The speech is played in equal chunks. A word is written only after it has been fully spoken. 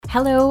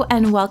Hello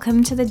and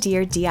welcome to the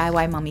Dear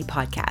DIY Mommy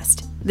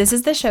podcast. This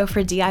is the show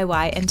for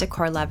DIY and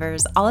decor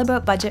lovers, all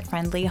about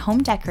budget-friendly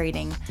home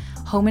decorating,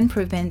 home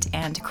improvement,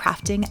 and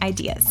crafting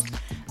ideas.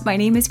 My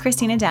name is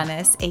Christina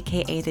Dennis,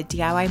 aka the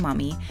DIY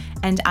Mommy,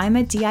 and I'm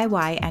a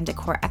DIY and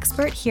decor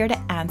expert here to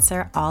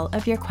answer all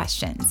of your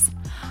questions.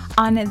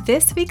 On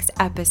this week's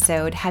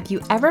episode, have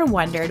you ever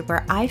wondered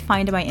where I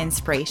find my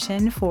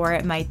inspiration for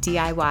my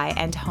DIY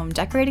and home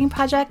decorating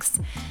projects?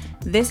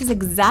 This is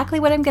exactly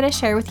what I'm going to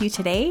share with you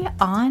today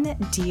on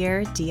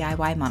Dear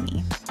DIY Mommy.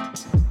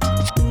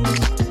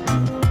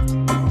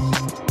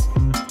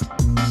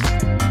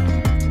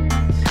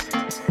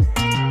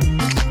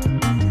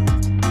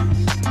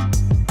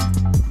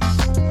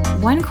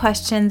 One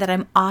question that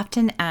I'm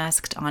often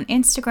asked on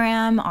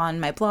Instagram, on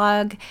my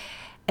blog,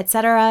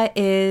 etc.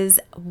 is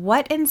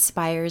what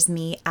inspires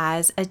me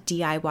as a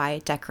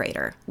DIY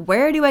decorator?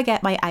 Where do I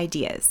get my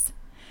ideas?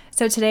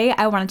 So today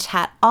I want to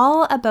chat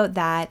all about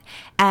that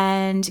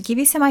and give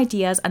you some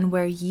ideas on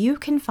where you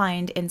can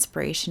find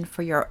inspiration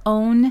for your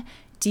own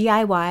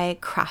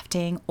DIY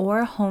crafting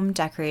or home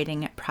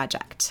decorating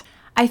project.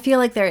 I feel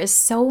like there is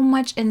so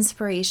much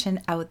inspiration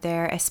out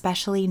there,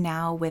 especially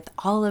now with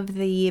all of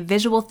the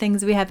visual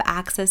things we have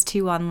access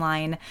to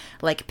online,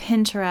 like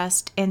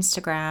Pinterest,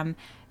 Instagram,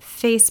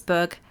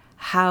 Facebook,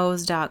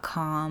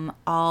 house.com,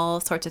 all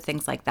sorts of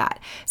things like that.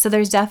 So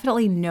there's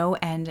definitely no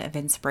end of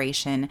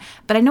inspiration,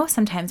 but I know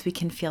sometimes we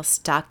can feel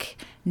stuck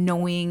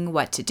knowing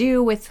what to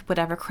do with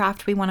whatever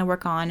craft we want to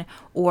work on,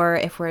 or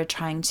if we're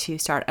trying to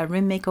start a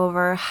room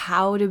makeover,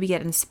 how do we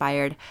get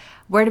inspired?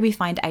 Where do we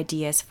find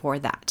ideas for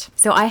that?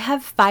 So I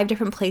have 5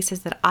 different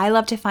places that I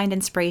love to find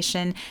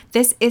inspiration.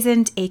 This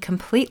isn't a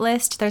complete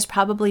list. There's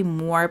probably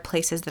more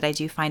places that I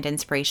do find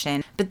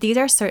inspiration, but these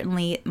are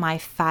certainly my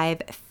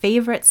 5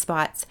 favorite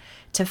spots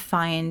to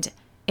find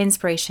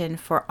inspiration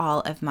for all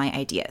of my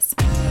ideas.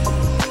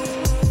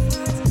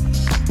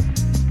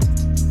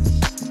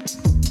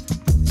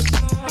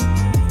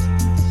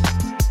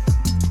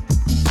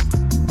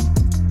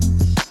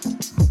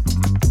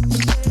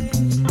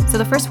 So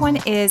the first one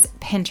is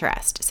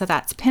Pinterest. So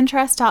that's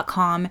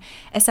Pinterest.com.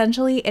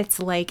 Essentially, it's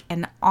like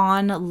an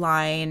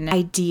online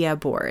idea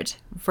board,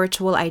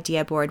 virtual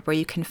idea board where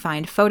you can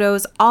find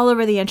photos all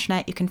over the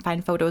internet. You can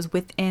find photos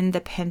within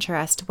the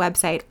Pinterest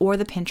website or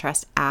the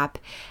Pinterest app,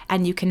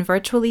 and you can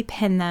virtually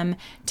pin them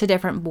to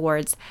different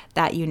boards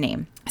that you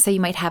name. So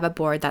you might have a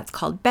board that's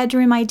called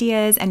bedroom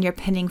ideas and you're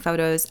pinning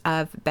photos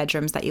of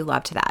bedrooms that you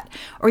love to that.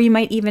 Or you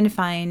might even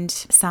find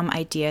some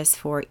ideas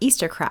for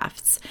Easter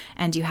crafts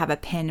and you have a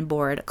pin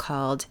board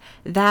called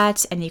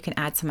that and you can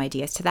add some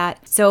ideas to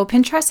that. So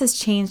Pinterest has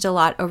changed a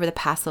lot over the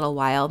past little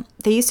while.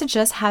 They used to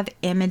just have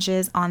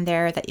images on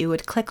there that you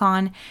would click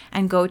on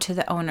and go to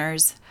the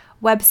owner's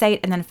website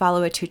and then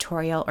follow a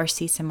tutorial or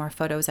see some more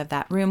photos of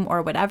that room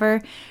or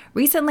whatever.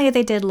 Recently,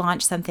 they did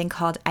launch something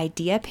called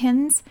Idea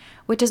Pins,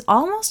 which is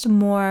almost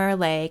more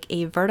like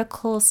a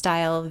vertical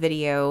style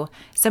video,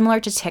 similar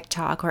to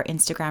TikTok or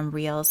Instagram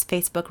Reels,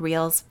 Facebook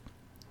Reels.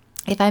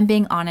 If I'm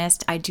being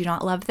honest, I do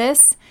not love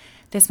this.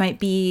 This might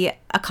be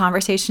a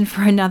conversation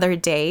for another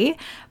day,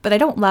 but I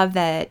don't love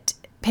that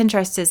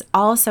Pinterest is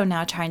also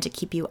now trying to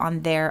keep you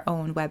on their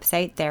own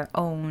website, their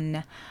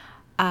own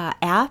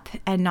app,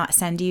 and not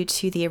send you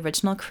to the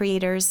original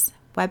creators'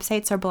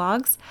 websites or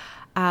blogs.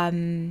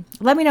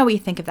 Let me know what you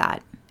think of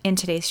that in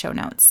today's show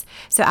notes.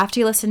 So after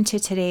you listen to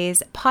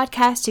today's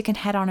podcast, you can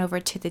head on over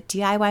to the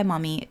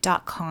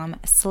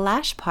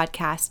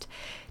DIYmommy.com/podcast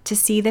to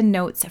see the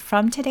notes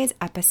from today's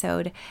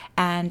episode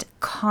and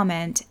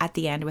comment at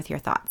the end with your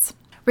thoughts.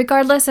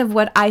 Regardless of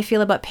what I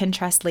feel about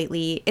Pinterest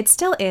lately, it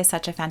still is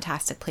such a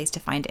fantastic place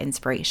to find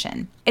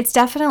inspiration. It's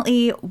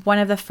definitely one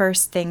of the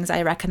first things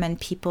I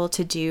recommend people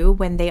to do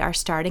when they are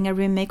starting a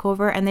room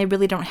makeover and they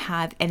really don't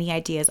have any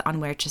ideas on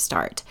where to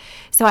start.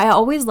 So I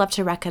always love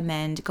to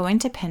recommend going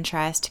to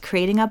Pinterest,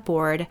 creating a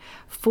board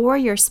for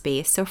your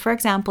space. So for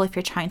example, if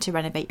you're trying to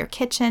renovate your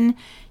kitchen,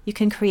 you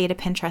can create a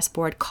Pinterest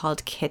board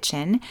called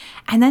Kitchen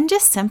and then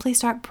just simply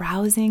start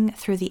browsing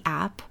through the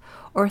app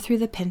or through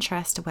the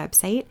Pinterest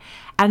website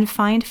and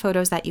find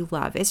photos that you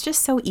love. It's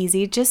just so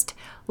easy. Just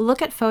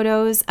look at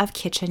photos of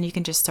kitchen. You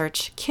can just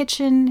search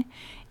kitchen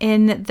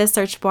in the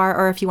search bar,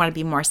 or if you want to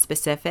be more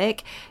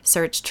specific,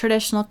 search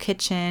traditional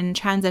kitchen,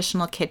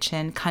 transitional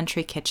kitchen,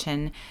 country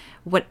kitchen,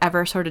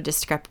 whatever sort of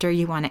descriptor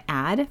you want to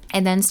add,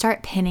 and then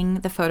start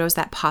pinning the photos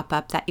that pop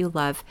up that you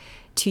love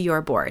to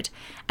your board.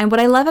 And what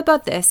I love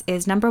about this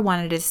is, number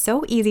 1, it is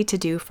so easy to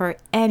do for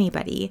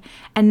anybody.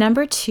 And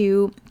number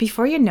 2,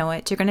 before you know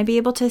it, you're going to be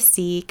able to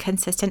see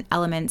consistent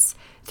elements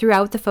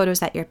throughout the photos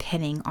that you're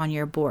pinning on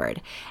your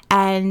board.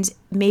 And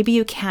maybe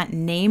you can't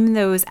name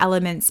those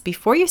elements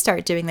before you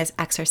start doing this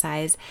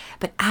exercise,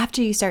 but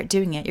after you start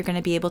doing it, you're going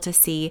to be able to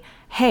see,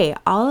 hey,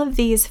 all of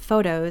these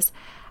photos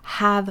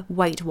have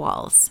white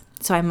walls.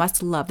 so I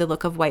must love the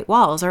look of white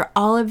walls, or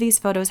all of these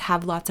photos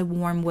have lots of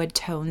warm wood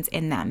tones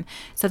in them.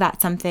 So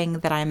that's something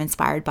that I'm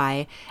inspired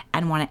by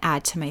and want to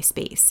add to my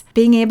space.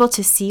 Being able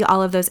to see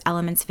all of those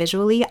elements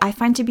visually, I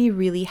find to be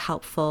really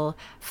helpful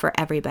for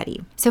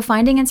everybody. So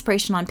finding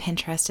inspiration on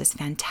Pinterest is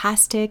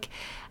fantastic.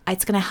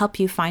 It's going to help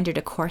you find your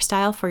decor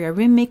style for your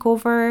room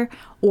makeover,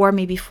 or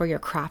maybe for your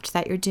craft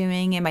that you're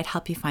doing. It might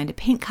help you find a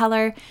paint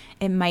color.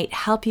 It might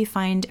help you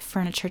find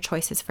furniture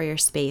choices for your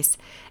space,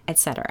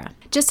 etc.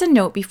 Just a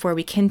note before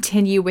we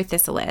continue with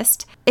this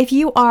list. If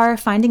you are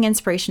finding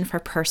inspiration for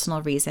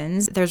personal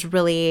reasons, there's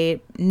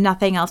really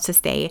nothing else to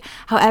say.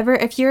 However,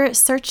 if you're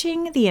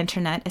searching the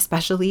internet,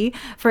 especially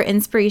for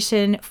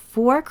inspiration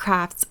for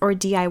crafts or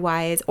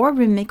DIYs or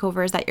room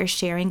makeovers that you're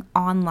sharing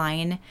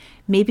online,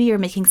 maybe you're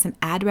making some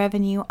ad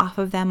revenue off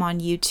of them on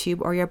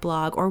YouTube or your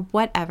blog or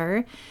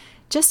whatever,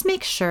 just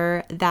make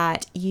sure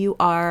that you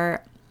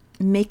are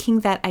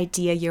making that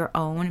idea your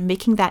own,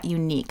 making that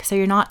unique. So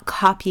you're not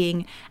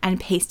copying and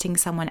pasting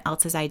someone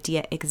else's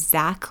idea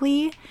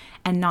exactly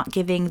and not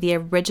giving the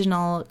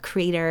original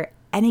creator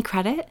any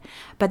credit,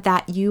 but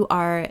that you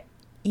are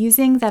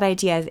using that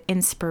idea as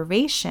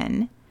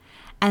inspiration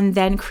and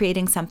then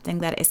creating something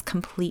that is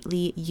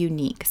completely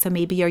unique. So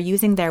maybe you're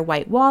using their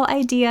white wall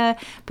idea,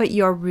 but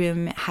your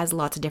room has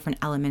lots of different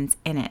elements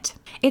in it.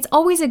 It's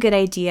always a good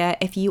idea,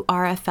 if you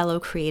are a fellow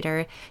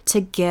creator,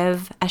 to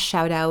give a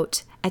shout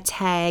out, a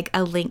tag,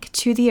 a link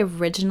to the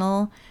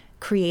original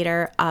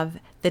creator of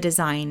the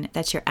design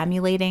that you're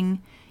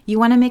emulating. You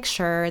want to make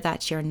sure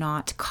that you're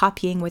not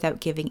copying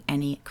without giving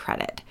any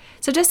credit.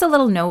 So just a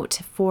little note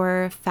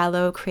for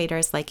fellow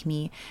creators like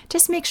me,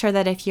 just make sure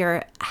that if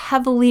you're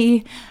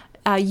heavily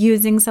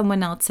using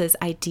someone else's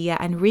idea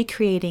and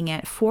recreating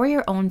it for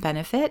your own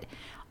benefit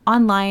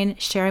online,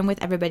 sharing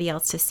with everybody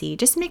else to see,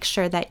 just make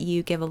sure that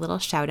you give a little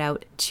shout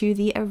out to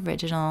the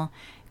original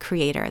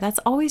creator. That's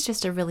always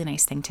just a really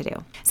nice thing to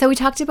do. So we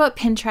talked about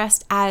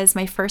Pinterest as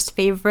my first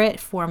favorite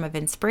form of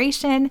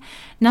inspiration.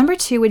 Number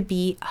 2 would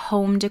be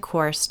home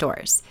decor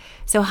stores.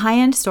 So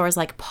high-end stores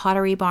like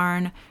Pottery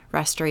Barn,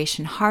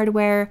 Restoration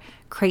Hardware,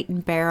 Crate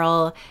and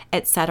Barrel,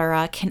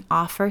 etc. can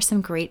offer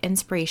some great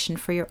inspiration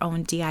for your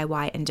own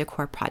DIY and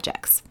decor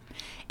projects.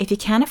 If you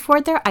can't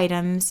afford their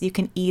items, you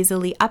can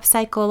easily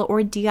upcycle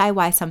or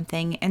DIY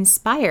something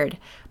inspired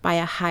by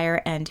a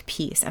higher end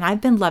piece. And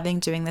I've been loving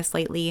doing this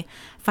lately,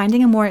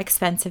 finding a more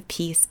expensive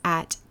piece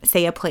at,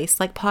 say, a place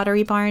like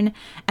Pottery Barn,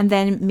 and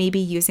then maybe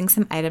using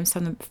some items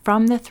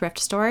from the thrift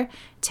store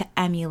to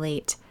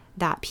emulate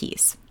that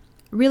piece.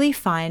 Really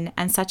fun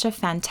and such a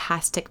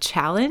fantastic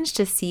challenge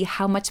to see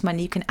how much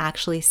money you can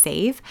actually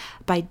save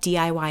by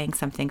DIYing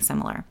something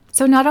similar.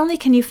 So not only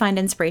can you find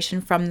inspiration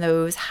from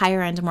those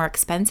higher end, more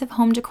expensive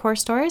home decor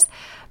stores,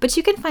 but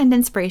you can find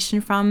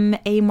inspiration from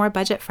a more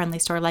budget-friendly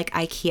store like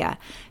IKEA.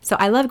 So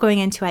I love going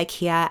into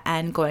IKEA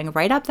and going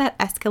right up that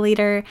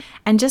escalator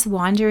and just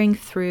wandering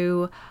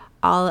through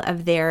all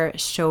of their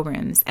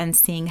showrooms and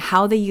seeing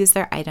how they use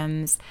their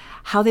items,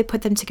 how they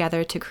put them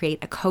together to create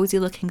a cozy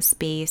looking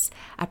space,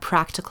 a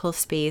practical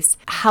space,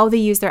 how they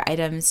use their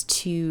items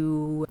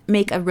to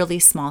make a really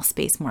small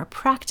space more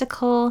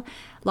practical,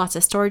 lots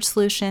of storage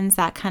solutions,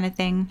 that kind of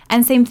thing.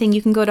 And same thing,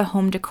 you can go to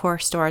home decor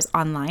stores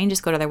online,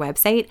 just go to their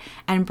website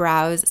and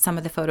browse some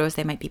of the photos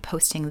they might be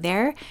posting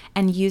there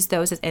and use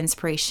those as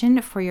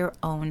inspiration for your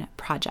own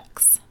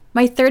projects.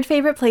 My third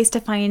favorite place to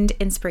find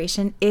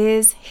inspiration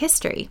is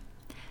history.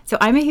 So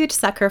I'm a huge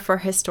sucker for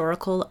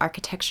historical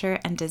architecture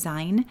and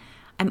design.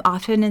 I'm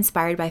often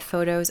inspired by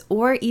photos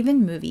or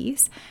even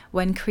movies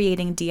when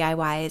creating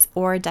DIYs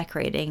or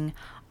decorating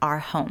our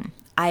home.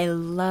 I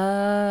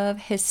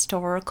love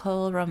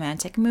historical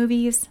romantic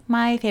movies,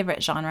 my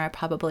favorite genre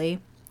probably.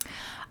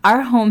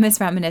 Our home is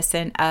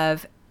reminiscent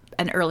of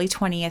an early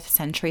 20th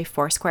century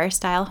Foursquare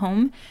style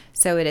home.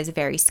 So it is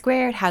very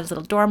square, it has a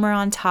little dormer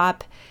on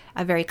top,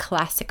 a very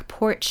classic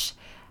porch,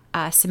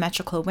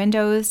 symmetrical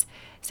windows.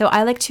 So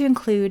I like to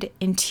include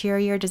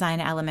interior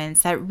design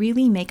elements that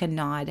really make a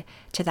nod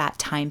to that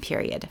time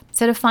period.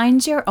 So to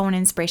find your own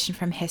inspiration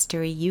from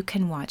history, you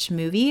can watch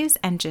movies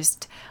and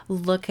just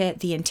look at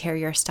the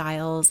interior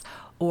styles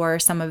or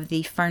some of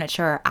the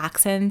furniture or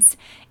accents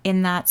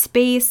in that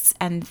space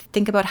and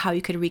think about how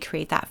you could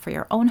recreate that for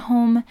your own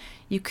home.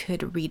 You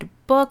could read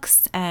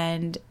books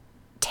and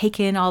take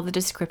in all the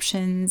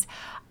descriptions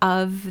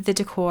of the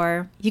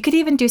decor. You could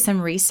even do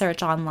some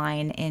research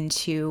online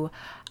into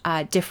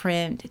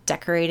different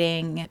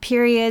decorating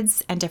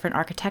periods and different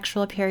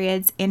architectural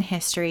periods in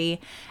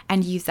history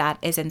and use that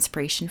as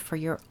inspiration for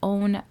your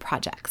own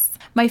projects.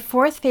 My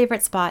fourth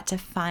favorite spot to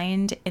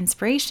find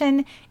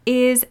inspiration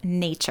is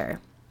nature.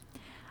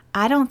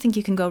 I don't think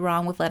you can go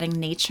wrong with letting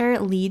nature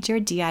lead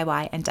your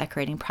DIY and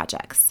decorating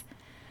projects.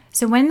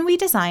 So when we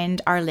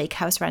designed our lake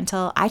house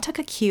rental, I took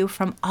a cue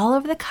from all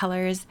of the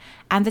colors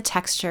and the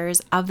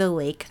textures of the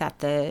lake that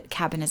the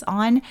cabin is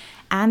on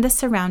and the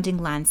surrounding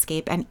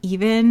landscape and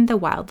even the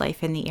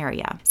wildlife in the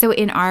area. So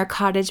in our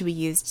cottage, we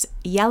used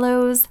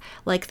yellows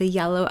like the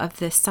yellow of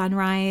the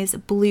sunrise,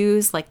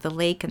 blues like the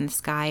lake and the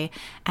sky,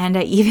 and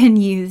I even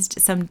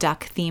used some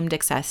duck themed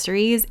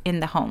accessories in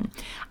the home.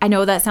 I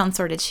know that sounds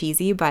sort of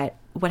cheesy, but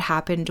what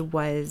happened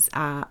was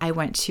I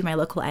went to my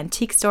local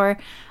antique store.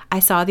 I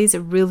saw these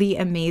really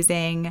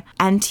amazing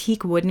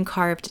antique wooden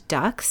carved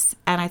ducks,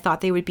 and I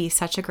thought they would be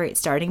such a great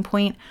starting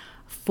point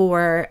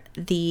for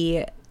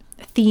the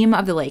theme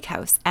of the lake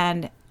house.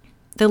 And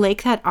the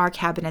lake that our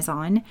cabin is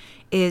on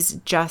is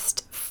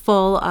just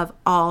full of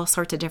all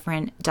sorts of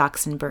different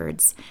ducks and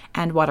birds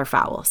and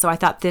waterfowl. So I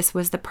thought this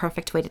was the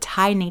perfect way to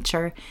tie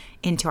nature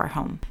into our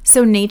home.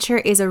 So nature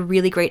is a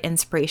really great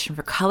inspiration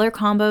for color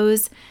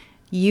combos,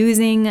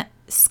 using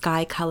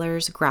sky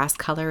colors, grass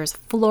colors,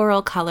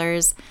 floral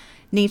colors.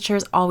 Nature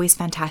is always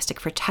fantastic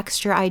for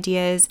texture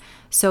ideas.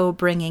 So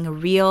bringing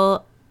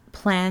real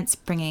plants,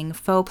 bringing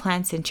faux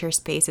plants into your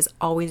space is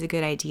always a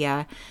good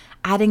idea.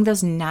 Adding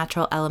those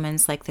natural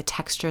elements like the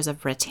textures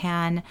of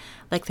rattan,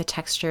 like the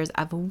textures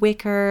of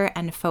wicker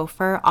and faux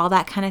fur, all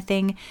that kind of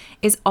thing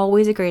is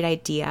always a great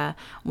idea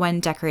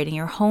when decorating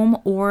your home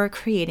or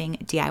creating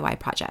DIY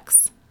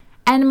projects.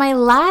 And my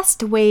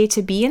last way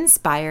to be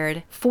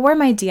inspired for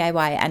my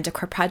DIY and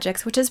decor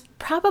projects, which is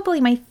probably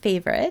my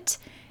favorite,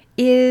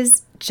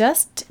 is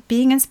just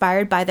being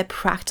inspired by the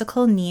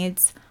practical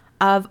needs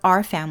of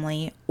our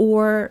family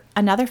or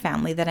another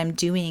family that I'm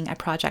doing a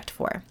project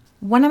for.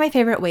 One of my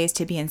favorite ways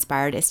to be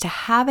inspired is to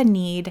have a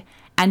need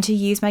and to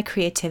use my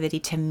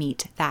creativity to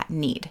meet that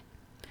need.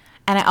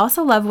 And I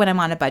also love when I'm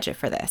on a budget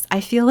for this.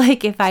 I feel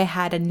like if I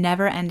had a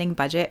never-ending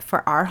budget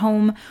for our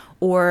home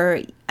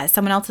or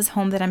someone else's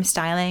home that I'm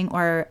styling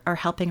or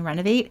helping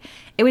renovate,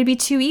 it would be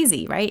too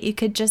easy, right? You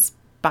could just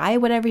buy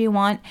whatever you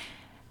want,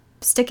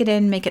 stick it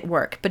in, make it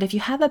work. But if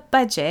you have a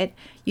budget,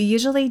 you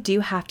usually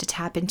do have to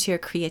tap into your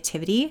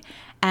creativity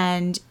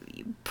and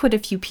put a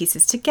few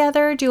pieces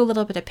together, do a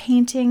little bit of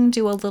painting,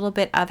 do a little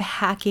bit of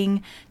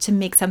hacking to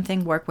make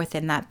something work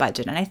within that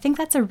budget. And I think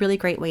that's a really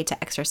great way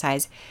to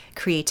exercise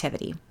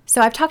creativity.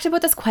 So I've talked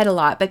about this quite a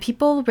lot, but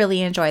people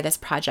really enjoy this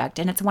project,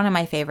 and it's one of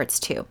my favorites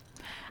too.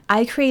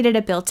 I created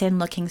a built-in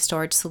looking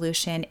storage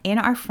solution in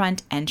our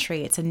front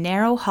entry. It's a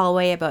narrow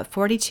hallway about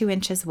 42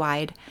 inches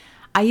wide.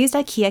 I used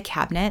IKEA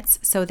cabinets,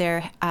 so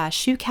they're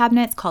shoe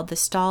cabinets called the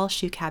stall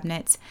shoe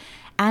cabinets,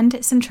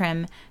 and some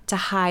trim to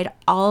hide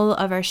all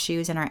of our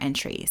shoes in our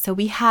entry. So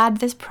we had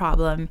this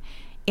problem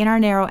in our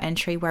narrow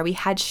entry where we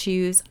had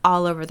shoes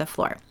all over the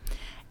floor.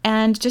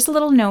 And just a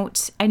little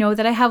note, I know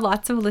that I have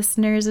lots of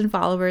listeners and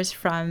followers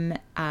from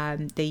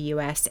the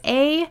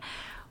USA.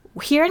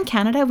 Here in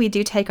Canada, we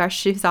do take our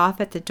shoes off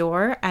at the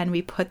door and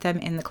we put them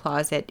in the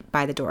closet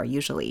by the door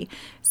usually.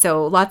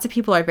 So lots of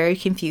people are very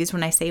confused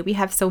when I say we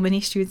have so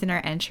many shoes in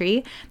our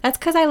entry. That's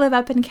because I live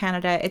up in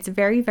Canada. It's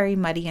very, very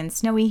muddy and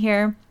snowy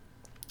here.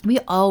 We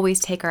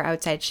always take our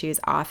outside shoes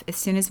off as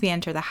soon as we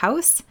enter the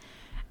house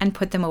and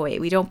put them away.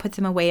 We don't put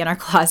them away in our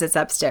closets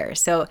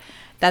upstairs. So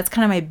that's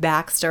kind of my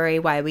backstory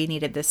why we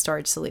needed this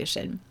storage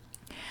solution.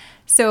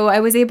 So I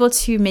was able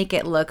to make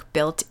it look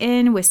built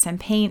in with some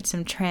paint,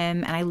 some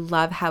trim, and I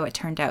love how it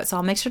turned out. So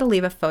I'll make sure to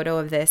leave a photo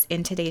of this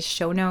in today's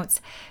show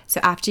notes. So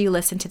after you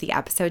listen to the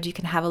episode, you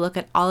can have a look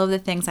at all of the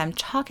things I'm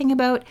talking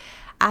about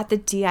at the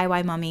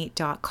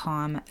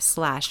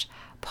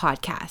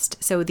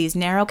DIYmummy.com/podcast. So these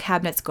narrow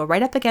cabinets go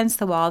right up against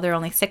the wall. They're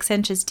only 6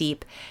 inches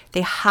deep.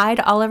 They hide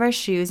all of our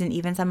shoes and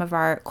even some of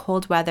our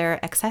cold weather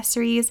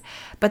accessories,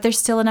 but there's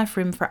still enough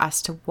room for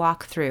us to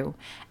walk through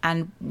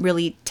and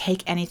really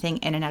take anything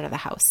in and out of the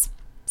house.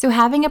 So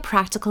having a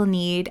practical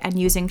need and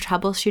using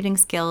troubleshooting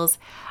skills,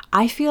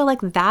 I feel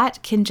like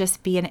that can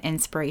just be an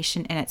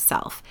inspiration in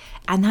itself.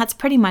 And that's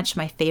pretty much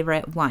my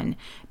favorite one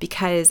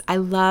because I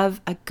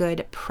love a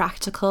good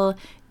practical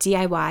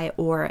DIY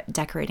or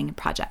decorating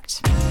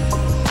project.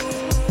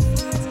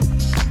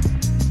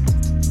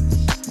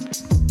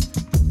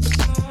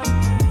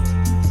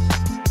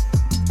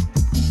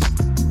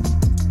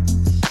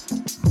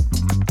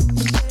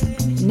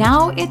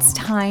 Now it's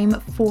time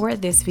for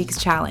this week's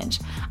challenge.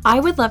 I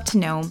would love to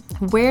know,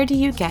 where do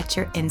you get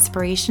your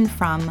inspiration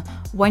from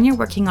when you're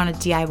working on a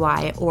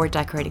DIY or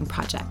decorating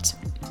project?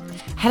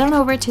 Head on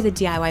over to the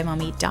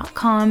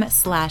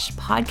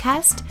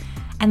DIYmummy.com/podcast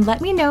and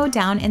let me know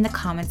down in the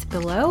comments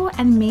below,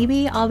 and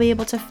maybe I'll be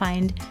able to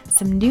find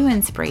some new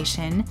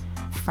inspiration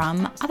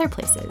from other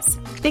places.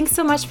 Thanks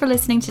so much for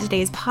listening to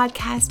today's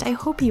podcast. I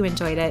hope you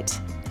enjoyed it,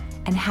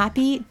 and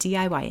happy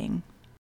DIYing.